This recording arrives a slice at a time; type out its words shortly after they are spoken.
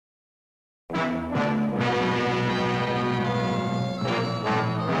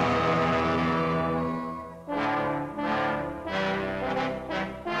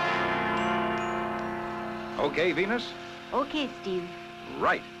Okay, Venus? Okay, Steve.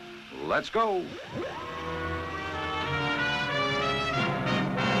 Right. Let's go.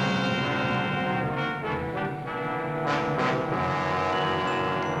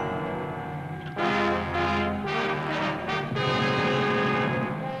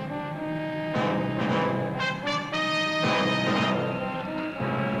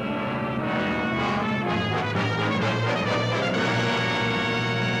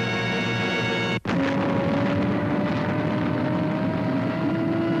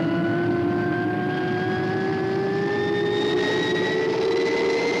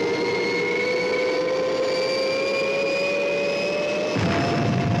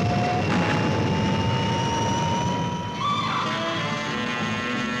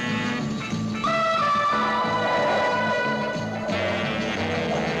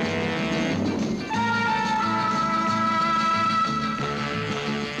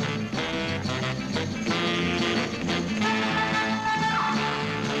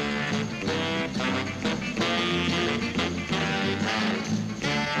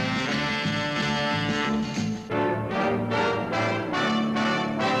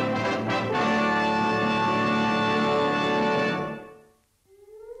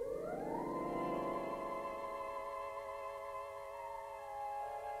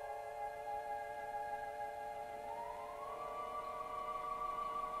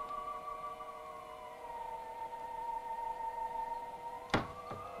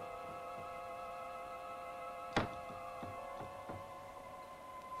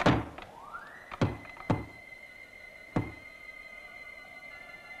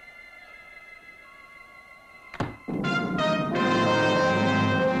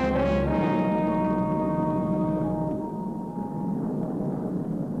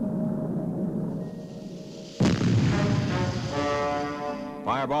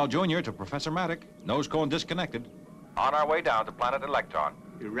 Fireball Jr. to Professor Maddock. Nose cone disconnected. On our way down to planet Electron.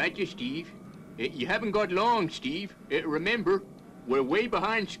 Roger, Steve. You haven't got long, Steve. Remember, we're way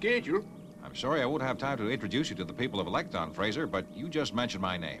behind schedule. I'm sorry I won't have time to introduce you to the people of Electron, Fraser, but you just mentioned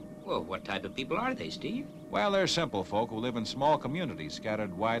my name. Well, what type of people are they, Steve? Well, they're simple folk who live in small communities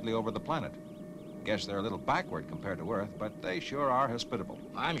scattered widely over the planet. Guess they're a little backward compared to Earth, but they sure are hospitable.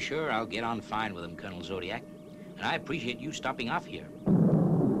 I'm sure I'll get on fine with them, Colonel Zodiac. And I appreciate you stopping off here.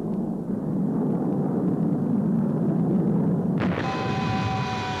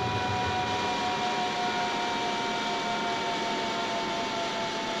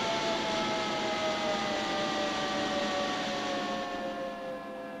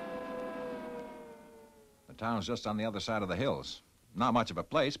 The town's just on the other side of the hills. Not much of a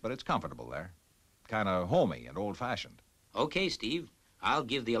place, but it's comfortable there. Kind of homey and old-fashioned. Okay, Steve. I'll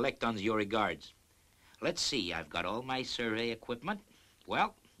give the Electrons your regards. Let's see, I've got all my survey equipment.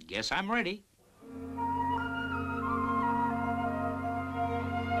 Well, guess I'm ready.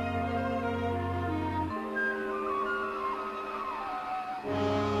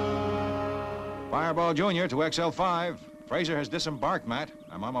 Fireball Jr. to XL5. Fraser has disembarked, Matt.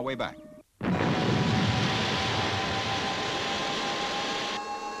 I'm on my way back.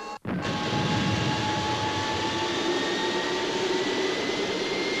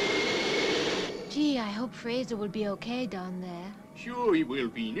 Gee, I hope Fraser will be okay down there. Sure he will,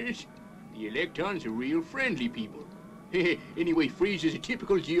 Venus. The Electrons are real friendly people. Anyway, Fraser's a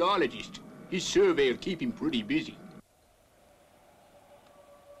typical geologist. His survey will keep him pretty busy.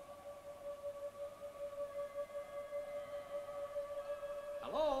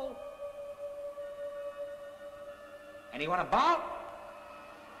 Hello? Anyone about?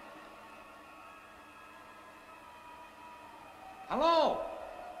 Hello?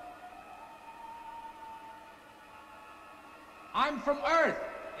 I'm from Earth.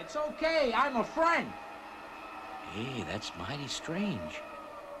 It's okay. I'm a friend. Hey, that's mighty strange.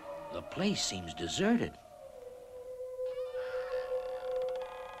 The place seems deserted.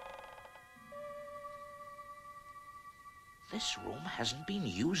 This room hasn't been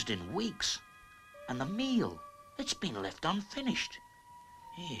used in weeks. And the meal, it's been left unfinished.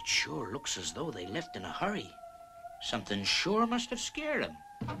 Hey, it sure looks as though they left in a hurry. Something sure must have scared them.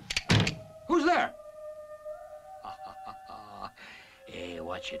 Who's there? Hey,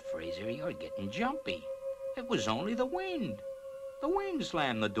 watch it, Fraser. You're getting jumpy. It was only the wind. The wind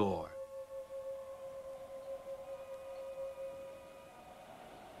slammed the door.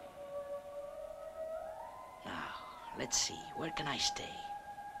 Now, let's see. Where can I stay?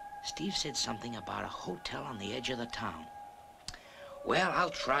 Steve said something about a hotel on the edge of the town. Well, I'll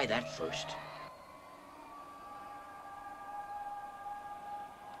try that first.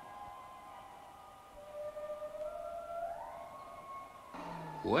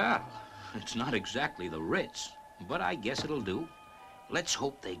 Well, it's not exactly the Ritz, but I guess it'll do. Let's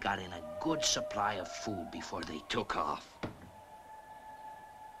hope they got in a good supply of food before they took off.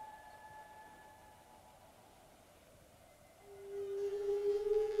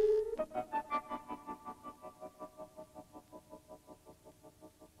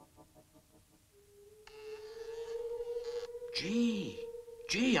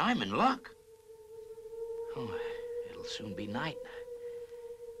 Gee, I'm in luck. Oh, it'll soon be night.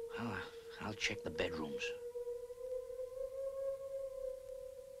 Well, I'll check the bedrooms.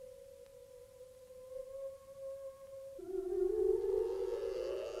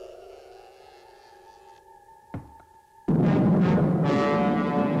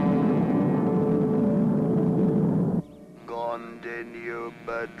 Gone in your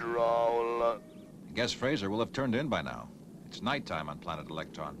bedroll. I guess Fraser will have turned in by now. It's nighttime on planet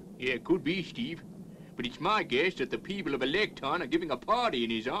Electron. Yeah, could be, Steve. But it's my guess that the people of Electron are giving a party in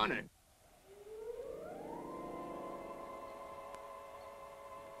his honor.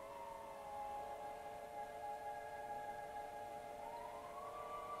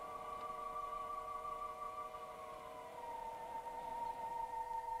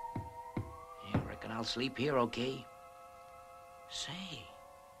 You reckon I'll sleep here, okay? Say,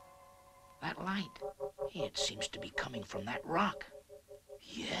 that light, it seems to be coming from that rock.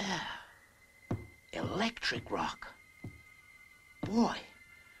 Yeah, electric rock. Boy,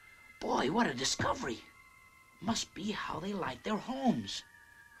 what a discovery. Must be how they light their homes.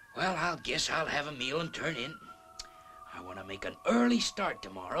 Well, I'll guess I'll have a meal and turn in. I want to make an early start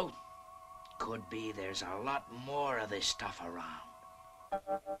tomorrow. Could be there's a lot more of this stuff around.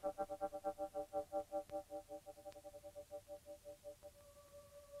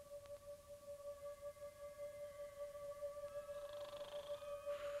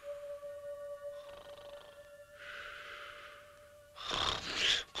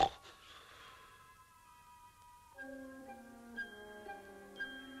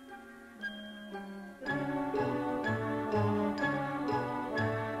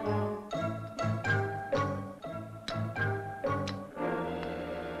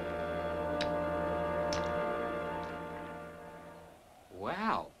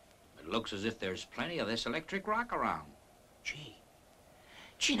 Well, it looks as if there's plenty of this electric rock around.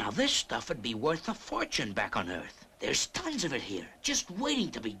 Gee, now this stuff would be worth a fortune back on Earth. There's tons of it here, just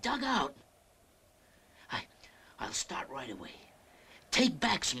waiting to be dug out. I'll start right away. Take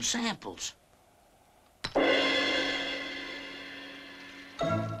back some samples. A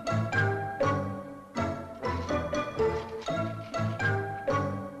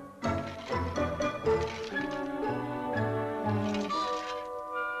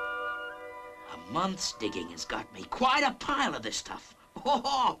month's digging has got me quite a pile of this stuff.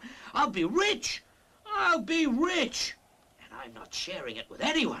 Oh, I'll be rich. I'll be rich. And I'm not sharing it with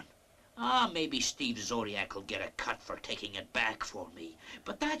anyone. Maybe Steve Zodiac will get a cut for taking it back for me.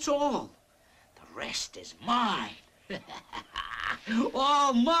 But that's all. The rest is mine.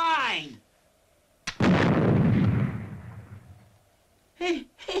 All mine. Hey,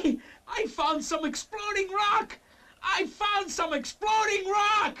 I found some exploding rock. I found some exploding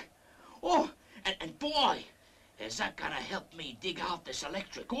rock. Oh, and boy, is that gonna help me dig out this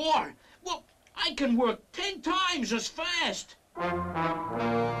electric ore. Well, I can work 10 times as fast.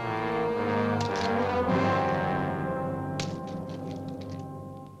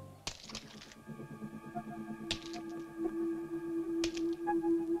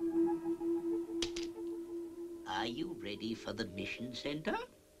 Are you ready for the mission center?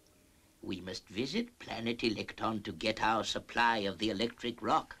 We must visit planet Electron to get our supply of the electric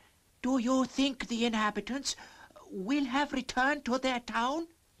rock. Do you think the inhabitants will have returned to their town?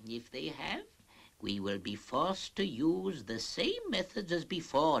 If they have, we will be forced to use the same methods as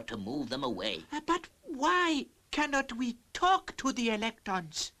before to move them away. But why cannot we talk to the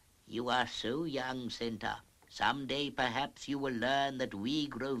electrons? You are so young, Centaur. Someday perhaps you will learn that we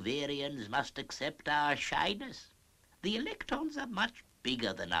Groverians must accept our shyness. The electrons are much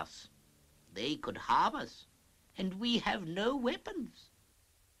bigger than us. They could harm us, and we have no weapons.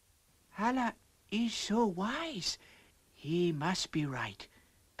 Allah is so wise. He must be right.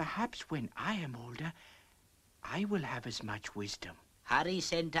 Perhaps when I am older, I will have as much wisdom. Hurry,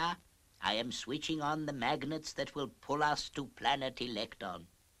 Centaur. I am switching on the magnets that will pull us to planet Electron.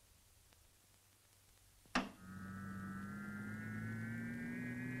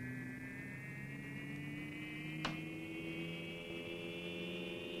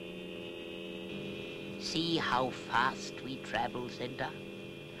 See how fast we travel, Center?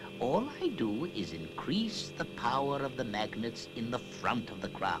 All I do is increase the power of the magnets in the front of the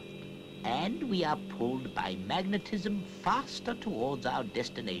craft, and we are pulled by magnetism faster towards our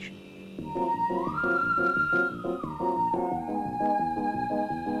destination.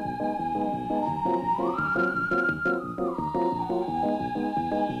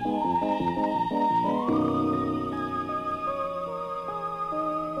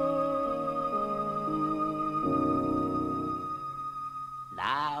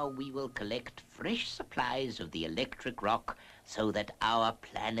 Now we will collect fresh supplies of the electric rock so that our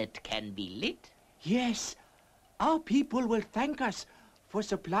planet can be lit. Yes, our people will thank us for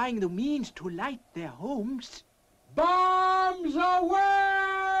supplying the means to light their homes. Bombs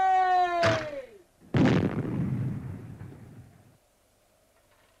away!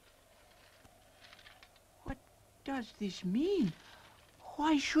 What does this mean?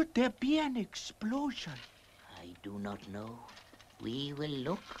 Why should there be an explosion? I do not know. We will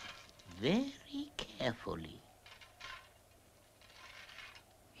look very carefully.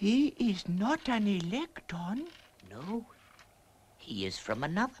 He is not an electron. No, he is from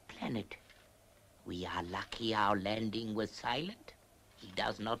another planet. We are lucky our landing was silent. He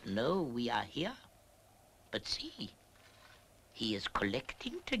does not know we are here. But see, he is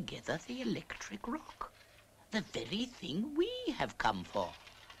collecting together the electric rock, the very thing we have come for.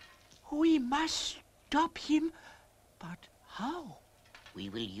 We must stop him, but how? We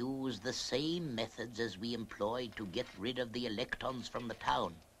will use the same methods as we employed to get rid of the electrons from the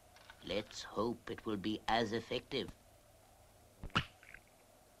town. Let's hope it will be as effective.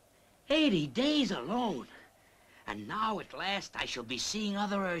 80 days alone. And now at last I shall be seeing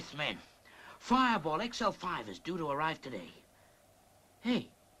other Earthmen. Fireball XL5 is due to arrive today. Hey,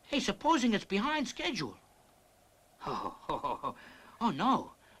 supposing it's behind schedule. Oh,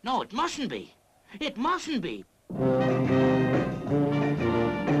 no, it mustn't be. It mustn't be.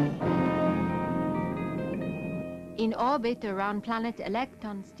 In orbit around planet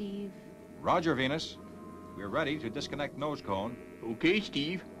Electron, Steve. Roger, Venus. We're ready to disconnect nose cone. Okay,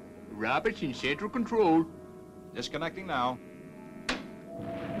 Steve. Robert's in central control. Disconnecting now.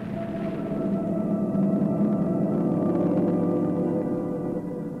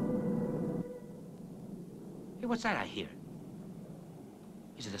 Hey, what's that I hear?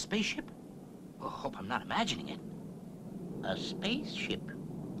 Is it a spaceship? Oh, hope I'm not imagining it. A spaceship?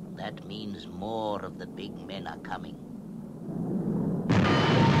 That means more of the big men are coming.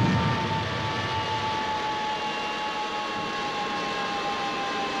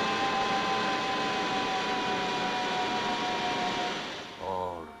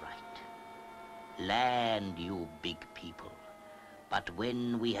 All right. Land, you big people. But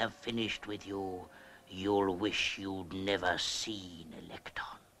when we have finished with you, you'll wish you'd never seen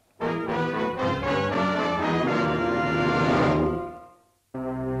Electron.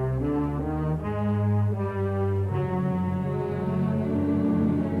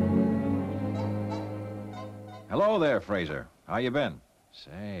 Hello there, Fraser. How you been?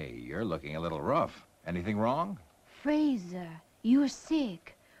 Say, you're looking a little rough. Anything wrong? Fraser, you're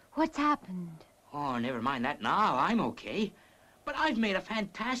sick. What's happened? Oh, never mind that now. I'm okay. But I've made a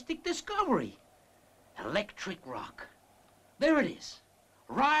fantastic discovery. Electric rock. There it is.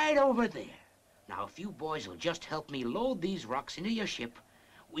 Right over there. Now, if you boys will just help me load these rocks into your ship,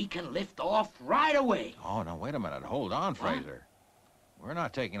 we can lift off right away. Oh, now, wait a minute. Hold on, Fraser. We're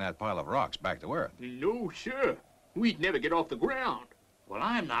not taking that pile of rocks back to Earth. No, sir. We'd never get off the ground. Well,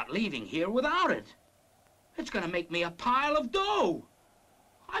 I'm not leaving here without it. It's gonna make me a pile of dough.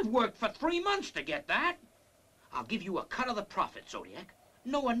 I've worked for 3 months to get that. I'll give you a cut of the profit, Zodiac.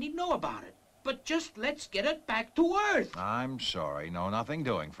 No one need know about it. But just let's get it back to Earth. I'm sorry. No, nothing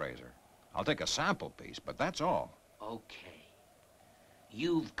doing, Fraser. I'll take a sample piece, but that's all. Okay.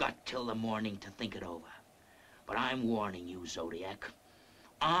 You've got till the morning to think it over. But I'm warning you, Zodiac.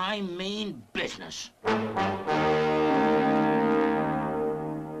 I mean business.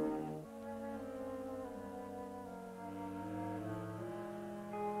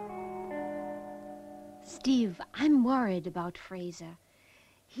 Steve, I'm worried about Fraser.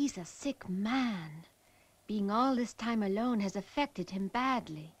 He's a sick man. Being all this time alone has affected him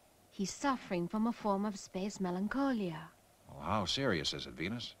badly. He's suffering from a form of space melancholia. Well, how serious is it,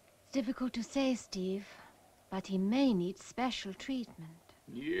 Venus? It's difficult to say, Steve, but he may need special treatment.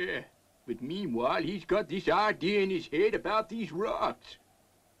 Yeah, but meanwhile, he's got this idea in his head about these rocks.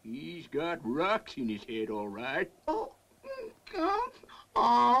 He's got rocks in his head, all right.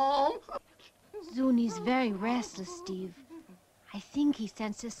 Zuni's very restless, Steve. I think he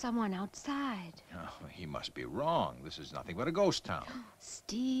senses someone outside. Oh, he must be wrong. This is nothing but a ghost town.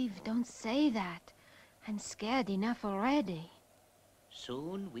 Steve, don't say that. I'm scared enough already.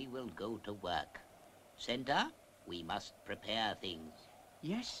 Soon we will go to work. Center, we must prepare things.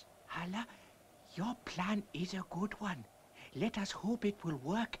 Yes, Hala, your plan is a good one. Let us hope it will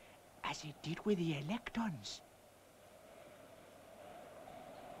work as it did with the electrons.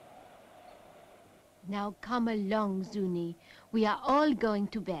 Now come along, Zuni. We are all going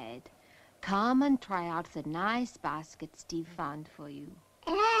to bed. Come and try out the nice basket Steve found for you.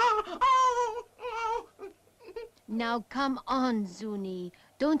 Now come on, Zuni.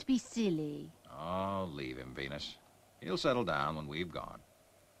 Don't be silly. Oh, leave him, Venus. He'll settle down when we've gone.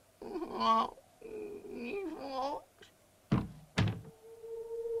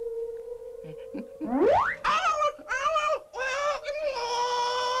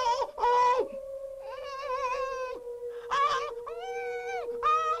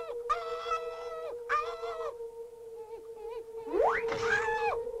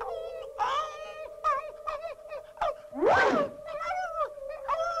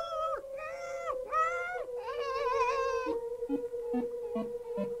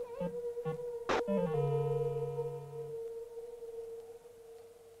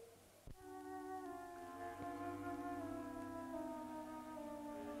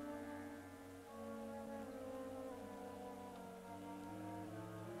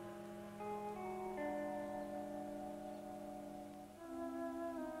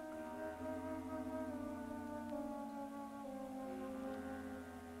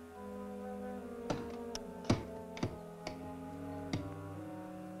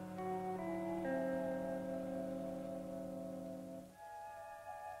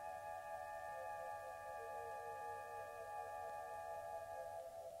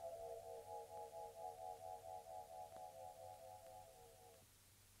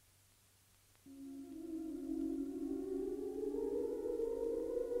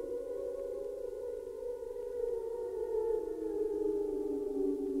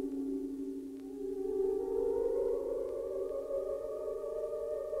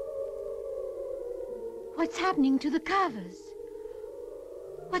 What's happening to the covers?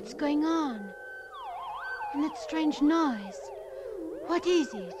 What's going on? And that strange noise. What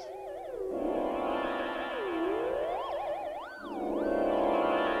is it?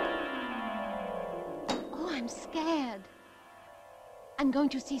 Oh, I'm scared. I'm going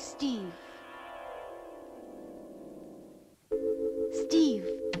to see Steve. Steve.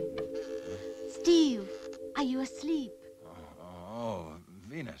 Steve, are you asleep? Oh,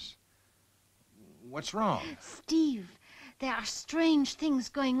 Venus. What's wrong? Steve, there are strange things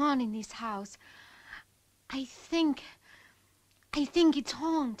going on in this house. I think it's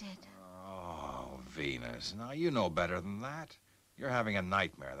haunted. Oh, Venus. Now, you know better than that. You're having a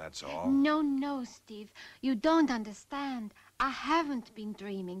nightmare, that's all. No, Steve. You don't understand. I haven't been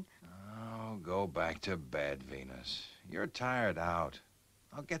dreaming. Oh, go back to bed, Venus. You're tired out.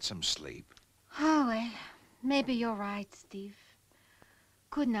 I'll get some sleep. Oh, well, maybe you're right, Steve.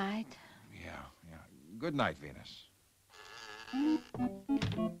 Good night. Yeah. Good night, Venus.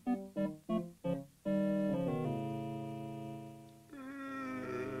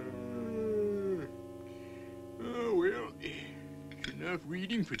 Oh, well, it's enough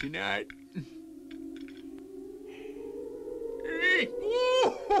reading for tonight. Hey!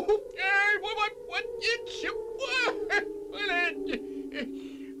 Oh! Hey! What? It's...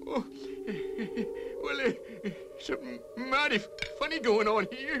 Well, something mighty funny going on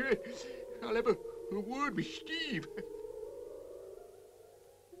here. I'll have a word with Steve.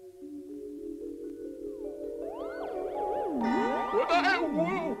 What the hell?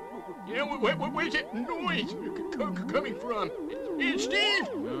 Whoa! Yeah, where's that noise coming from? It's Steve!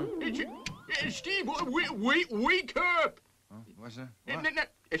 It's Steve! Wake up! What's that?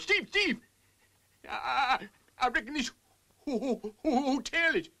 What? Steve! I reckon this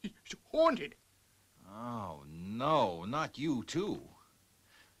hotel is haunted. Oh, no, not you, too.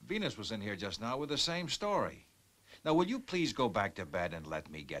 Venus was in here just now with the same story. Now, will you please go back to bed and let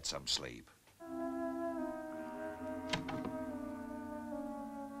me get some sleep?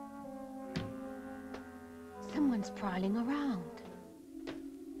 Someone's prowling around.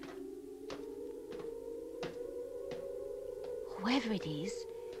 Whoever it is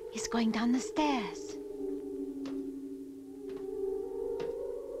going down the stairs.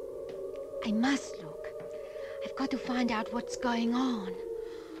 I must look. I've got to find out what's going on.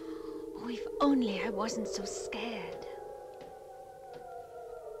 Oh, if only I wasn't so scared.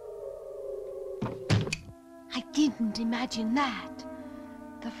 I didn't imagine that.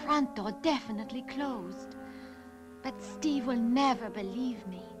 The front door definitely closed. But Steve will never believe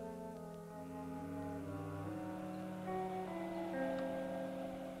me.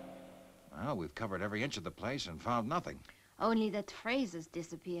 Well, we've covered every inch of the place and found nothing. Only that Fraser's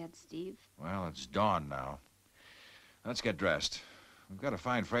disappeared, Steve. Well, it's dawn now. Let's get dressed. We've got to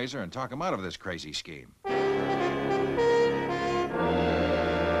find Fraser and talk him out of this crazy scheme.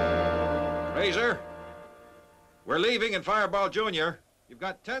 Fraser, we're leaving in Fireball Jr. You've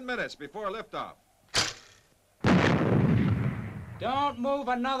got 10 minutes before liftoff. Don't move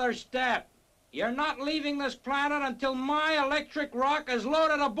another step. You're not leaving this planet until my electric rock is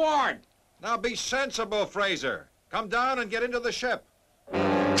loaded aboard. Now be sensible, Fraser. Come down and get into the ship.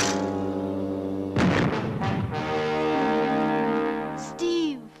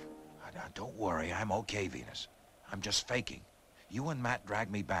 Steve! Now, don't worry, I'm okay, Venus. I'm just faking. You and Matt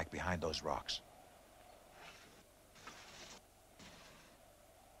dragged me back behind those rocks.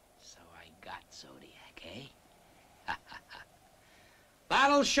 So I got Zodiac, eh?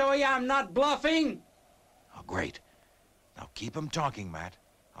 That'll show you I'm not bluffing. Oh, great. Now keep him talking, Matt.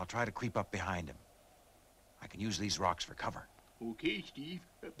 I'll try to creep up behind him. I can use these rocks for cover. Okay, Steve,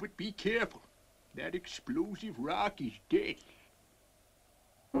 but be careful. That explosive rock is dead.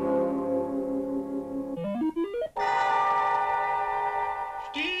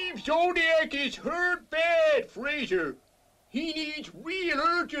 Steve, Zodiac is hurt bad, Fraser. He needs real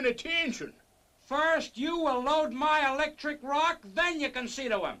urgent attention. First, you will load my electric rock, then you can see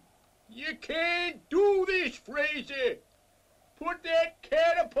to him. You can't do this, Fraser. Put that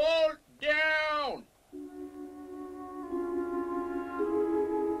catapult down.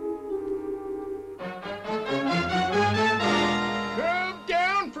 Come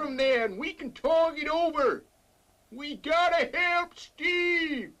down from there and we can talk it over. We gotta help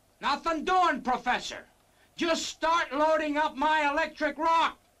Steve. Nothing doing, Professor. Just start loading up my electric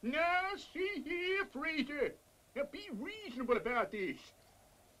rock. Now, see here, Fraser. Now, be reasonable about this.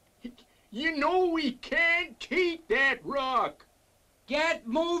 You know we can't take that rock. Get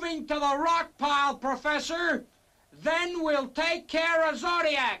moving to the rock pile, Professor. Then we'll take care of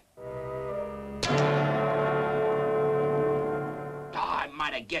Zodiac. I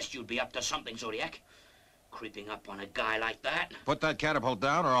might have guessed you'd be up to something, Zodiac. Creeping up on a guy like that. Put that catapult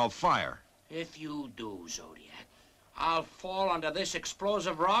down or I'll fire. If you do, Zodiac. I'll fall under this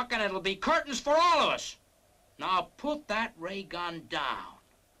explosive rock and it'll be curtains for all of us. Now put that ray gun down.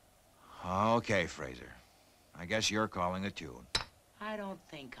 Okay, Fraser. I guess you're calling a tune. I don't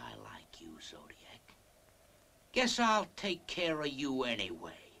think I like you, Zodiac. Guess I'll take care of you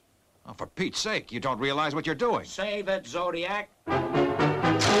anyway. Oh, for Pete's sake, you don't realize what you're doing. Save it, Zodiac. Help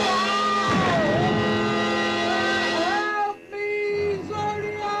me,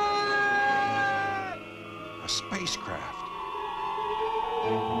 Zodiac! A spacecraft.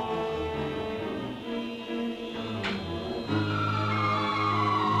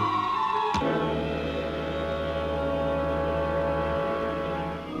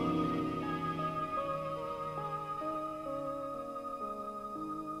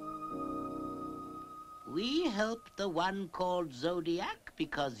 We helped the one called Zodiac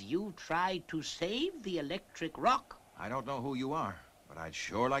because you tried to save the electric rock. I don't know who you are, but I'd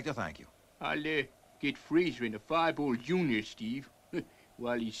sure like to thank you. I'll get Fraser in a Fireball Jr., Steve,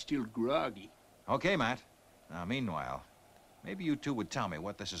 while he's still groggy. Okay, Matt. Now, meanwhile, maybe you two would tell me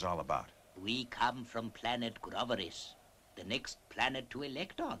what this is all about. We come from planet Groveris, the next planet to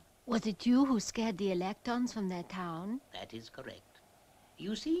elect on. Was it you who scared the electrons from their town? That is correct.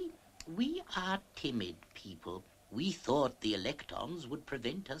 You see, we are timid people. We thought the electrons would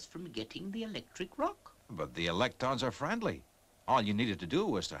prevent us from getting the electric rock. But the electrons are friendly. All you needed to do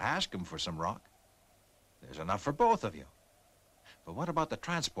was to ask them for some rock. There's enough for both of you. But what about the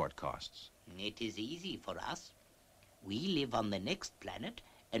transport costs? It is easy for us. We live on the next planet,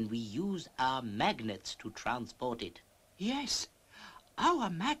 and we use our magnets to transport it. Yes,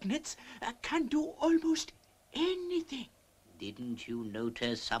 our magnets can do almost anything. Didn't you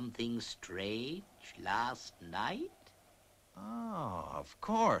notice something strange last night? Oh, of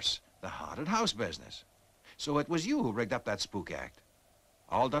course. The haunted house business. So it was you who rigged up that spook act.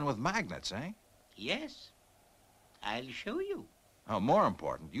 All done with magnets, eh? Yes. I'll show you. Oh, more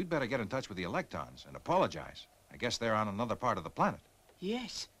important, you'd better get in touch with the electrons and apologize. I guess they're on another part of the planet.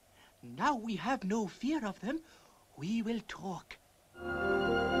 Yes, now we have no fear of them. We will talk.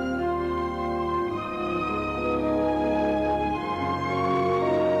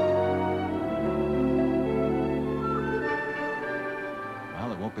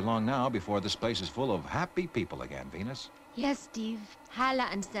 Well, it won't be long now before this place is full of happy people again, Venus. Yes, Steve. Hala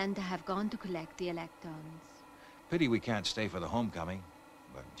and Santa have gone to collect the electrons. Pity we can't stay for the homecoming,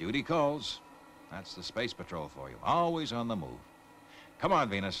 but duty calls. That's the Space Patrol for you, always on the move. Come on,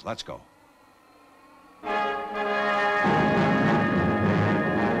 Venus, let's go.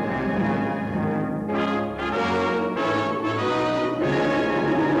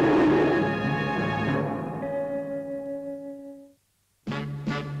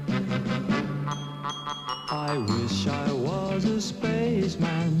 wish I was a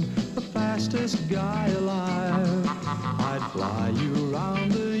spaceman, the fastest guy alive. I'd fly you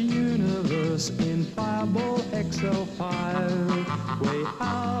around the universe in Fireball XL5. Way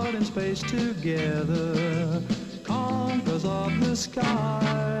out in space together, conquerors of the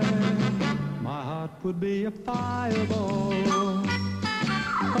sky. My heart would be a fireball,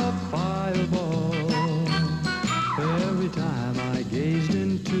 a fireball. Every time I gazed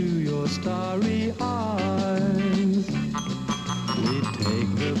into your starry eyes, we'd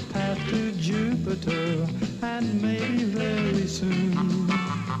take the path to Jupiter, and maybe very soon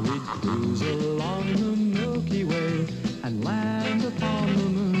we'd cruise along the Milky Way and land upon the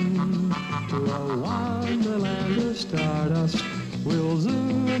moon. To a wonderland of stardust, we'll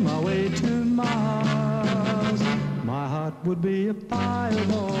zoom our way to Mars. My heart would be a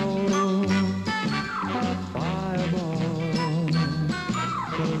fireball,